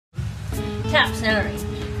tap centering.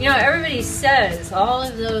 You know, everybody says, all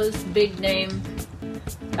of those big name,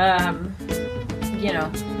 you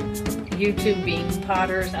know, YouTube being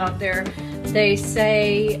potters out there, they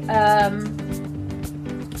say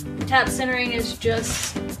tap centering is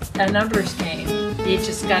just a numbers game. You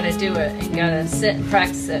just gotta do it. You gotta sit and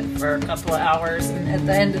practice it for a couple of hours, and at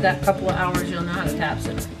the end of that couple of hours, you'll know how to tap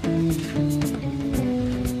center.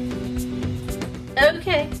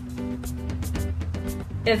 Okay.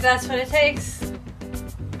 If that's what it takes,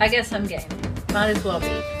 I guess I'm game. Might as well be.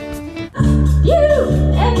 You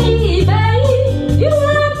and me, babe. You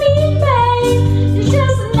and me, babe. It's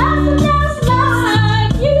just nothing else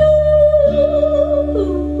like you.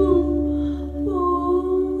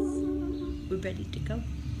 We're ready to go.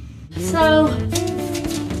 So,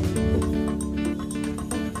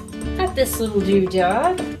 got this little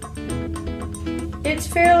doodad. It's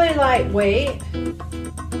fairly lightweight.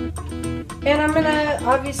 And I'm gonna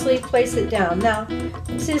obviously place it down. Now,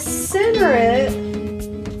 to center it,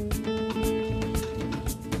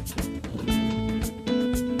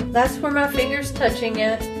 that's where my finger's touching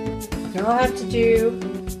it. All I have to do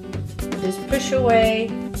is push away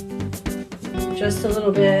just a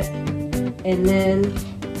little bit and then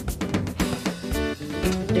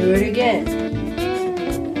do it again.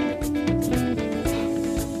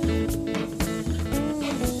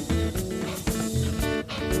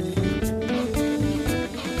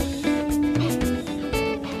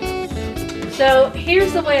 So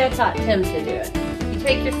here's the way I taught Tim to do it. You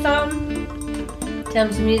take your thumb,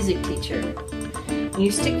 Tim's a music teacher, and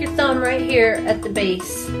you stick your thumb right here at the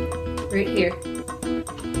base, right here.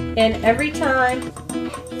 And every time,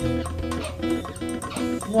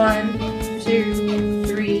 1, 2,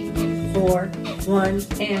 3, 4, 1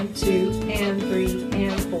 and 2 and 3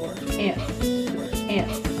 and 4 and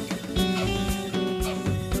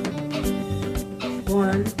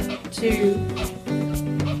 1, 2,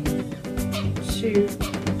 2,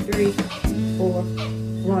 3, 4,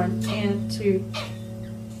 1 and 2.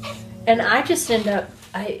 And I just end up,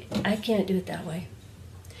 I can't do it that way.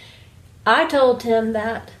 I told Tim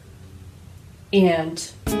that, and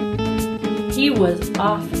he was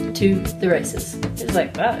off to the races. He was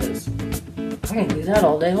like, I can do that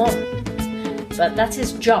all day long. But that's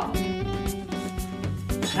his job.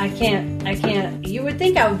 I can't, you would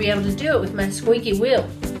think I would be able to do it with my squeaky wheel,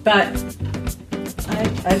 but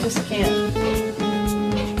I just can't.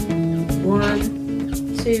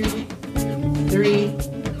 1, 2, 3,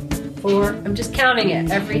 4. I'm just counting it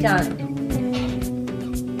every time.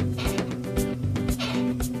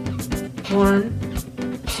 1,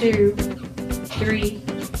 2, 3,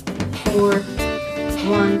 4,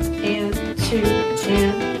 1 and 2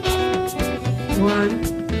 and 1,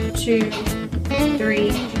 2,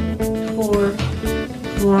 3, 4,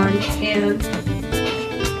 1 and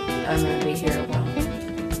I'm gonna be here a while.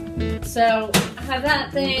 So I have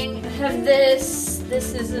that thing, I have this.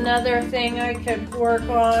 This is another thing I could work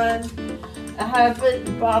on. I have a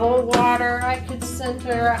bottle of water I could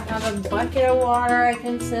center. I have a bucket of water I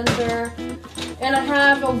can center. And I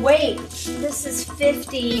have a weight. This is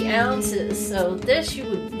 50 ounces. So this you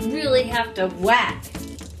would really have to whack.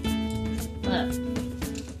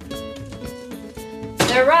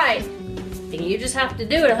 They're right. You just have to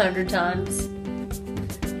do it 100 times.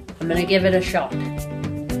 I'm gonna give it a shot.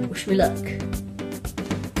 Wish me luck.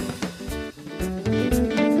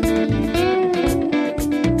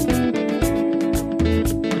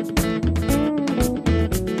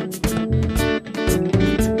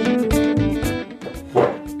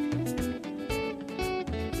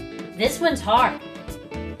 This one's hard.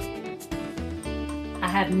 I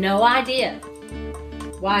have no idea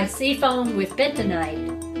why seafoam with bentonite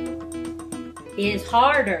is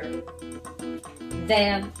harder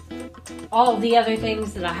than all the other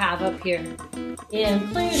things that I have up here,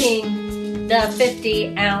 including the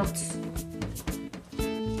 50 ounce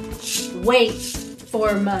weight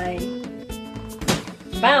for my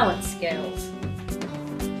balance scales.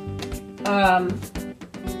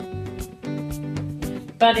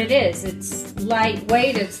 But it's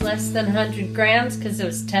lightweight, it's less than 100 grams because it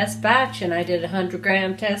was test batch, and I did a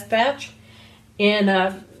 100-gram test batch in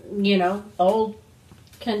a, old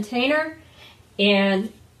container,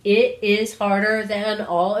 and it is harder than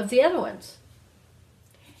all of the other ones.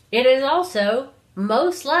 It is also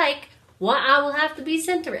most like what I will have to be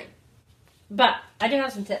centering. But I do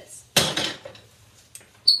have some tips.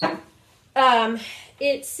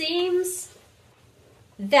 It seems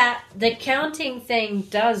that the counting thing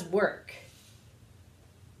does work.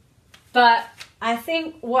 But I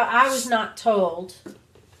think what I was not told,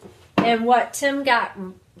 and what Tim got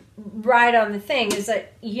right on the thing, is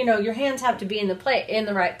that, your hands have to be in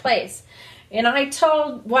the right place. And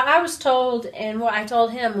what I was told and what I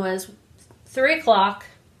told him was 3 o'clock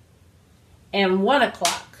and 1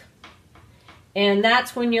 o'clock. And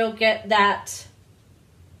that's when you'll get that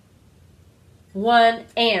 1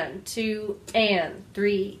 and 2 and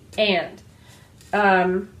 3 and.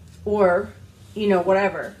 Or, you know,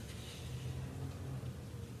 whatever.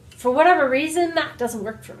 For whatever reason, that doesn't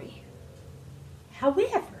work for me.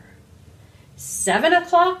 However, 7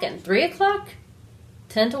 o'clock and 3 o'clock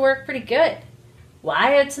tend to work pretty good.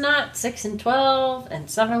 Why it's not 6 and 12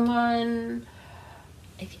 and 7 and 1,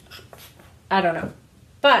 I don't know.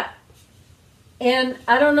 But, and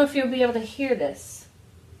I don't know if you'll be able to hear this.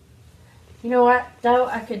 You know what, though?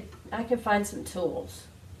 I could find some tools.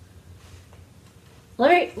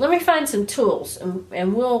 Let me find some tools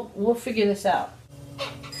and we'll figure this out.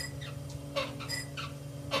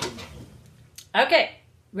 Okay,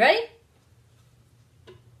 ready?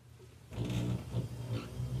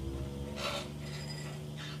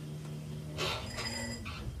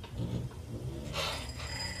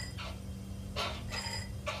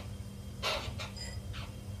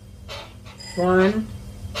 One,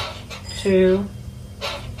 2,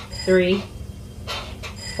 3,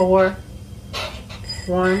 4.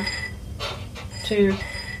 1, 2,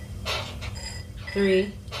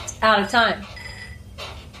 3. Out of time.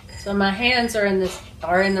 So my hands are in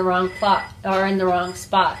the wrong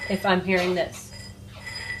spot if I'm hearing this.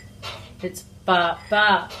 It's ba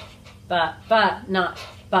ba ba ba, not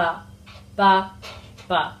ba ba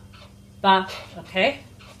ba ba. Okay?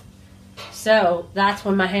 So that's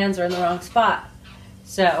when my hands are in the wrong spot.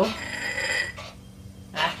 So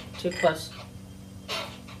too close.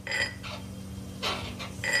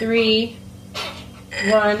 3,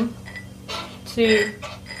 1, 2,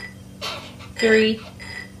 3,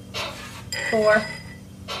 4,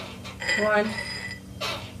 1.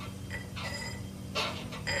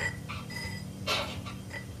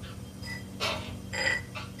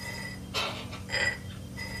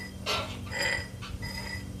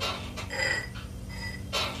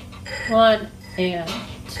 One and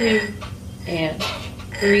 2 and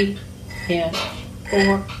 3 and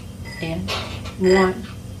 4 and 1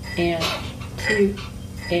 and 2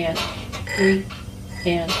 and 3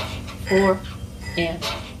 and 4 and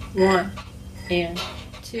 1 and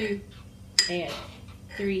 2 and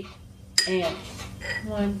 3 and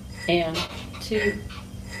 1 and 2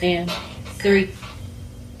 and 3.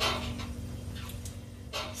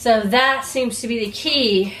 So that seems to be the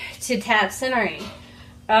key to tap centering.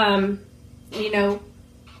 You know,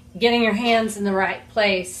 getting your hands in the right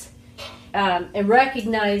place, and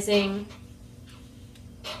recognizing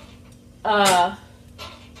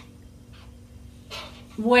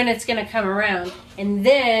when it's going to come around. And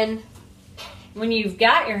then when you've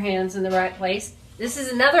got your hands in the right place, this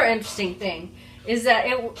is another interesting thing, is that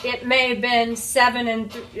it may have been 7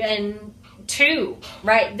 and 2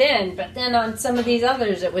 right then, but then on some of these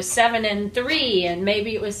others it was 7 and 3, and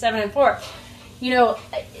maybe it was 7 and 4. You know,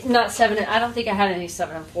 not 7. I don't think I had any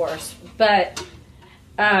 7 and 4s, but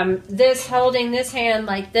this, holding this hand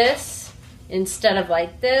like this instead of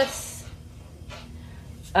like this,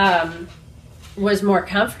 was more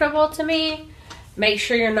comfortable to me. Make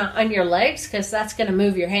sure you're not on your legs, because that's going to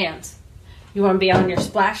move your hands. You want to be on your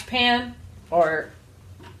splash pan or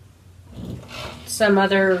some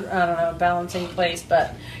other, I don't know, balancing place,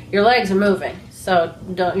 but your legs are moving, so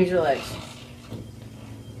don't use your legs.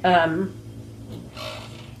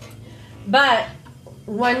 But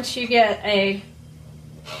once you get a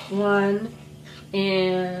 1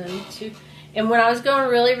 and 2, and when I was going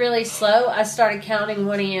really, really slow, I started counting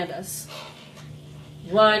 1 andas.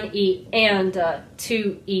 1 E and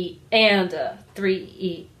 2 E and 3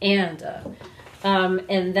 E and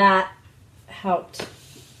that helped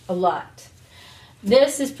a lot.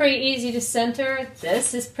 This is pretty easy to center.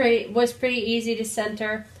 This is was pretty easy to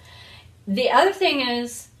center. The other thing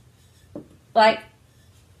is, like,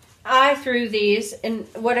 I threw these, and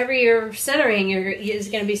whatever you're centering is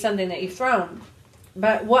going to be something that you've thrown.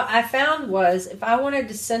 But what I found was, if I wanted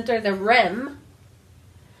to center the rim,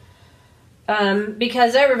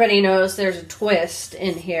 because everybody knows there's a twist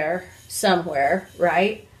in here somewhere,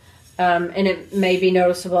 right? And it may be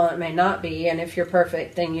noticeable, and it may not be. And if you're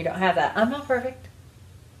perfect, then you don't have that. I'm not perfect.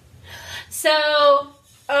 So,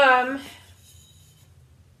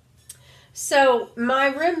 so my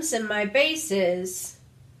rims and my bases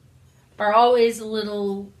are always a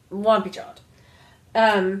little wompy-jawed.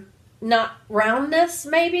 Not roundness,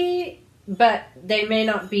 maybe, but they may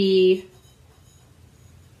not be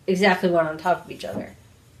exactly one on top of each other.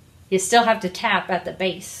 You still have to tap at the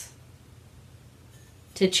base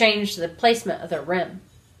to change the placement of the rim.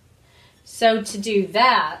 So to do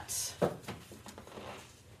that,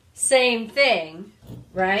 same thing,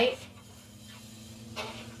 right?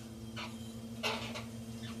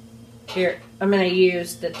 Here, I'm going to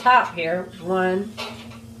use the top here. 1,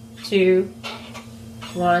 2,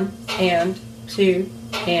 1, and 2,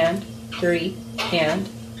 and 3, and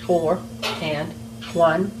 4, and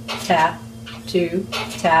 1, tap, 2,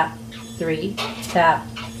 tap, 3, tap,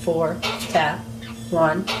 4, tap,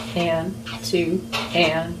 1, and 2,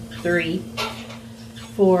 and 3,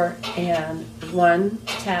 4, and 1,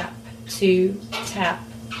 tap, 2, tap,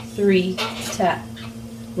 3, tap,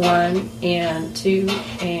 1, and 2,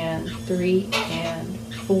 and 3, and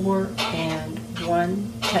 4, and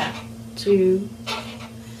 1, tap, 2.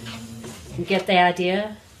 Get the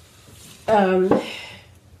idea?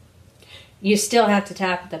 You still have to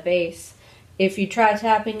tap at the base. If you try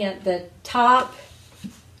tapping at the top,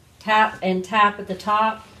 tap and tap at the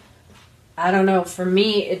top, I don't know, for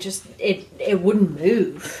me, it wouldn't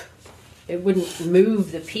move. It wouldn't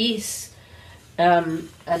move the piece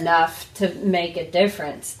enough to make a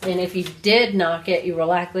difference. And if you did knock it, you were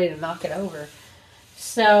likely to knock it over.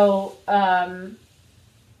 So,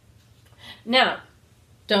 now,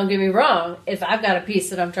 don't get me wrong, if I've got a piece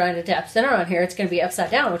that I'm trying to tap center on here, it's going to be upside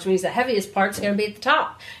down, which means the heaviest part's going to be at the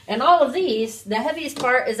top. And all of these, the heaviest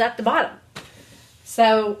part is at the bottom.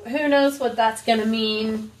 So, who knows what that's going to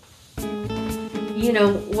mean, you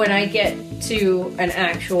know, when I get to an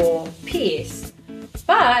actual piece.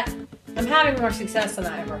 But I'm having more success than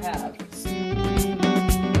I ever have.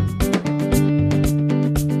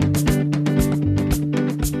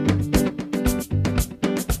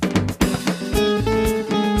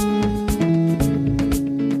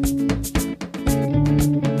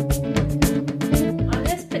 On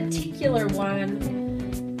this particular one,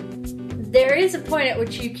 there is a point at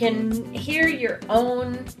which you can hear your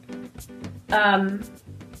own,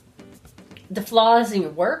 the flaws in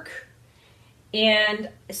your work. And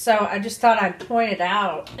so I just thought I'd point it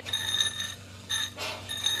out.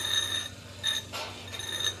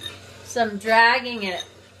 So I'm dragging it.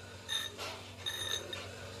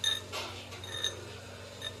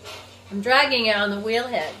 I'm dragging it on the wheel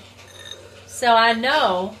head. So I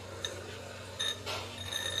know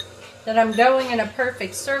that I'm going in a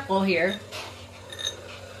perfect circle here.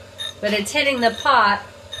 But it's hitting the pot.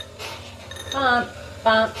 Bump,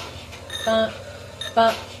 bump, bump,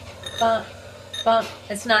 bump, bump, bump.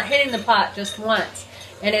 It's not hitting the pot just once.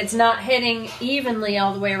 And it's not hitting evenly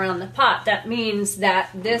all the way around the pot. That means that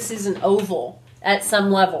this is an oval at some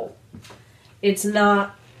level. It's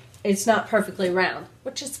not perfectly round,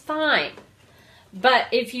 which is fine. But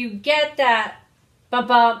if you get that bump,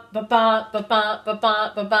 bump, bump, bump, bump, bump,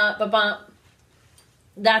 bump, bump, bump, bump,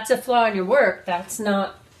 that's a flaw in your work. That's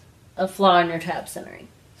not a flaw in your tap centering.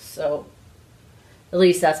 So at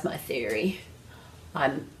least that's my theory.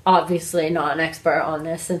 I'm obviously not an expert on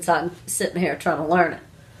this since I'm sitting here trying to learn it.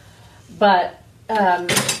 But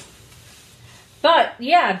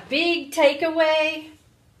yeah, big takeaway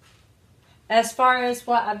as far as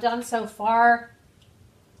what I've done so far.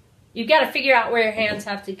 You've got to figure out where your hands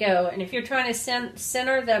have to go. And if you're trying to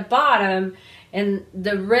center the bottom and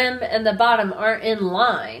the rim and the bottom aren't in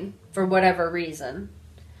line for whatever reason,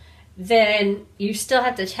 then you still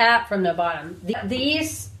have to tap from the bottom.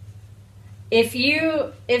 These, if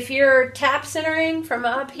you're tap centering from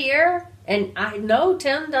up here, and I know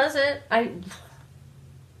Tim does it,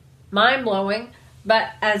 mind blowing,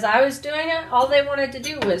 but as I was doing it, all they wanted to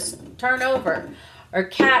do was turn over or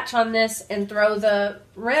catch on this and throw the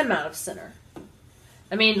rim out of center.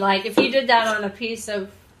 I mean, like if you did that on a piece of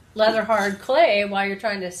leather hard clay while you're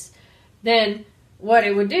trying to, then what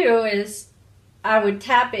it would do is I would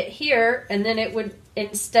tap it here, and then it would,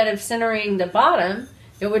 instead of centering the bottom,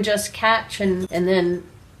 it would just catch and then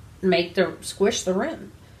make squish the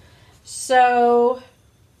rim. So,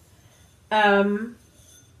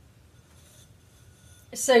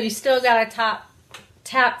 so you still got to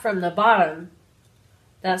tap from the bottom.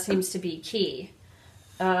 That seems to be key.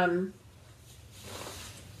 That's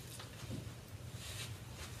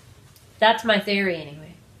my theory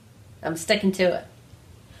anyway. I'm sticking to it.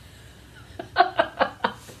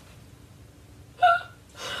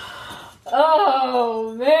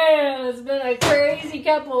 Oh man, it's been a crazy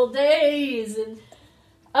couple of days, and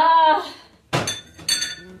I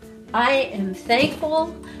am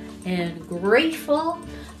thankful and grateful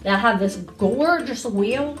that I have this gorgeous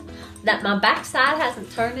wheel, that my backside hasn't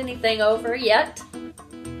turned anything over yet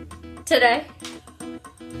today.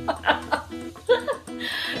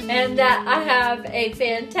 And that I have a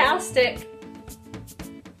fantastic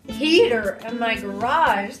heater in my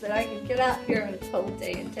garage that I can get out here on a cold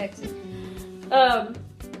day in Texas.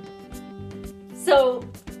 So,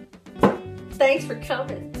 thanks for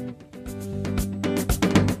coming.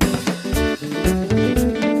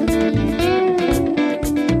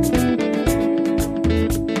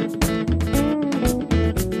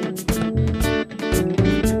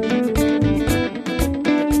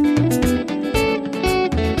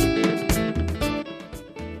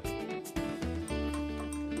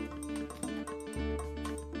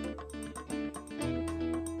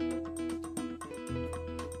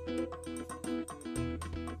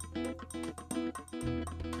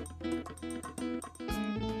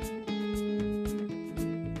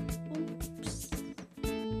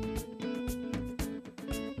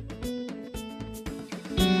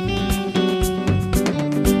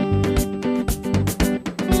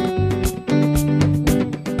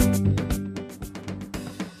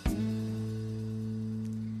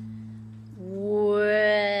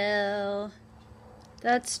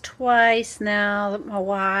 That's twice now that my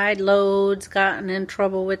wide load's gotten in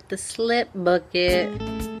trouble with the slip bucket.